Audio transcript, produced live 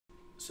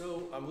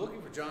So I'm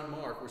looking for John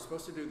Mark. We're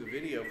supposed to do the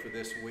video for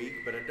this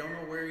week, but I don't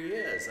know where he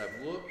is.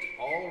 I've looked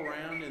all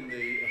around in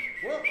the...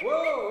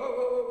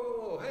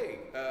 Whoa. Hey,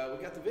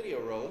 we got the video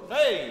rolling.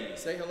 Hey!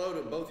 Say hello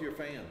to both your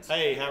fans.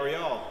 Hey, how are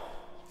y'all?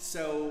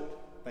 So...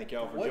 Thank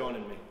y'all for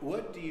joining me.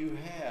 What do you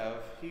have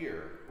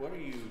here? What are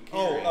you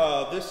carrying?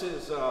 This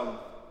is,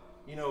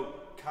 you know,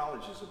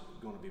 college is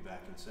going to be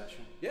back in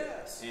session.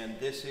 Yes. And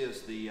this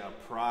is the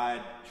prize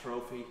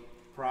trophy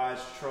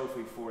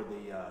for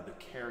the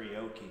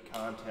karaoke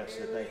contest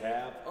that they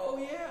have. Oh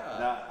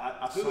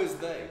yeah. Who is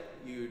they?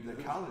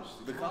 The college.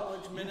 The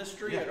college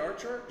ministry at our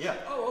church? Yeah.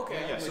 Oh,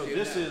 okay. Yeah. So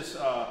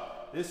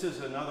this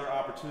is another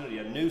opportunity.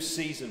 A new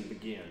season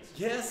begins.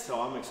 Yes.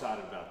 So I'm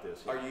excited about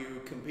this. Are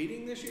you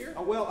competing this year?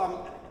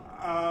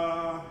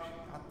 I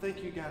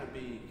think you got to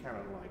be kind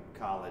of like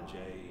college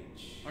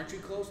age. Aren't you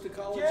close to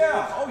college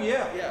Yeah. age? Oh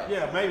yeah. Yeah.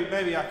 Yeah.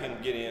 Maybe I can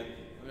get in.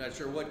 I'm not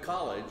sure what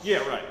college.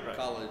 Yeah. Right.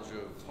 College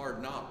of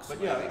Hard Knocks. But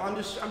maybe. yeah, I'm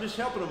just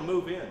helping them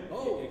move in.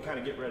 Oh. And kind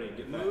of get ready and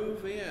get back.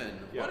 Move in.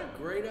 Yeah. What a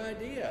great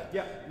idea.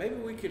 Yeah. Maybe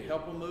we could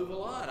help them move a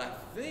lot. I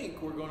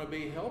think we're going to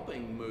be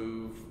helping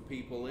move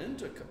people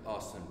into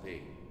Austin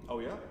Peay. Oh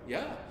yeah?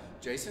 Yeah.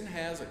 Jason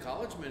has a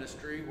college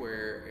ministry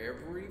where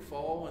every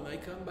fall when they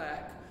come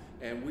back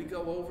and we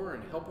go over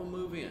and help them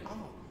move in.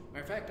 Oh.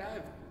 Matter of fact,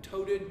 I've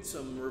toted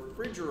some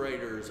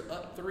refrigerators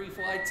up 3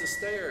 flights of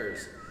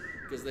stairs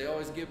because they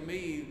always give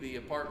me the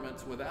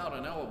apartments without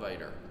an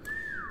elevator.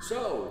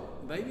 So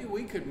maybe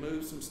we could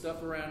move some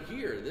stuff around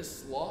here,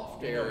 this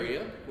loft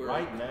area. Where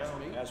Right now,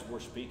 as we're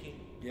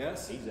speaking,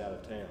 yes, he's out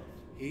of town.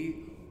 He's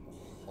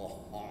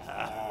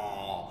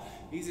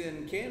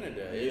in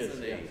Canada, He isn't is,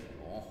 he? yes. Maybe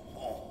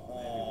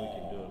we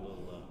can do a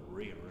little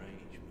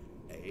rearrangement.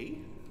 Hey?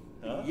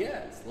 Huh?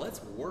 Yes,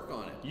 let's work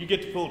on it. You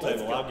get the pool Let's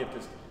table. go. I'll get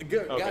this.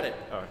 Good, Okay. got it.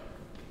 All right.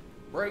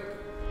 Break.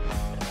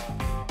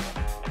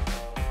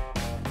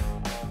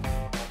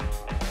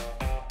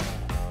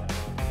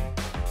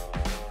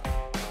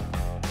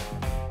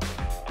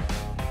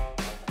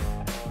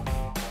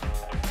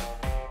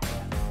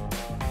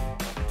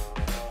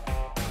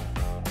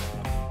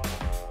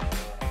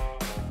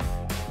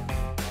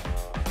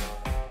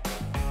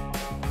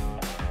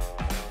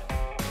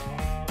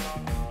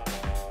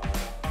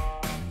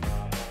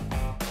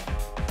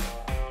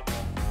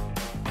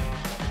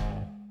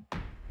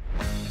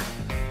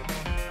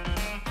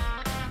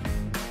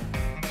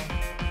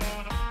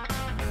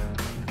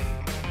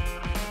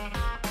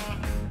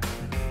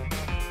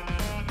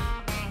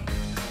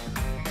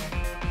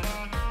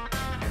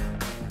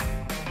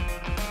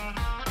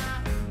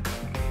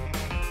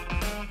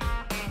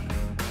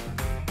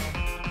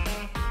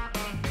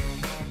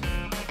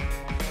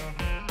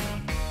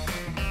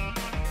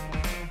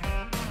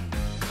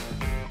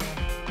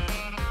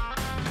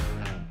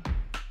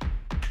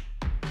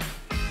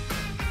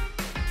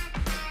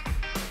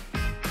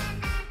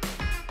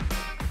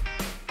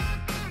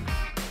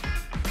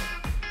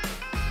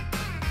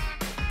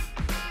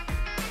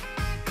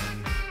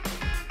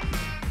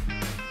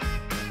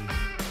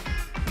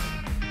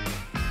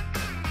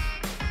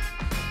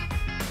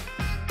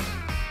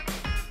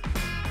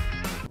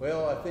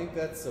 Well, I think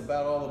that's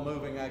about all the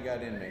moving I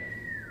got in me.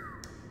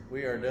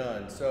 We are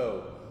done.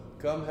 So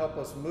come help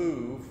us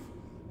move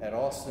at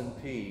Austin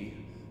Peay.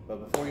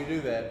 But before you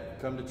do that,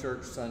 come to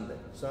church Sunday.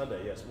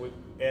 Sunday, yes.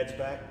 Ed's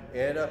back.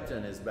 Ed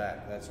Upton is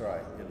back. That's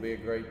right. It'll be a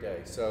great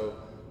day. So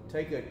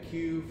take a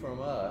cue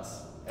from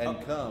us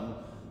and come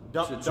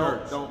to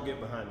church. Don't get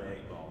behind the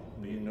 8 ball.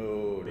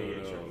 No,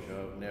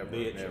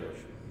 never.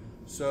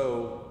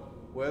 So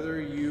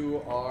whether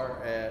you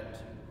are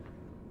at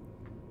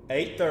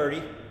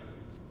 8:30.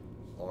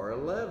 or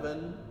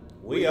 11,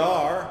 We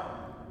are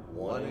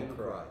one in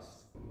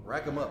Christ.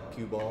 Rack 'em up,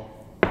 cue ball.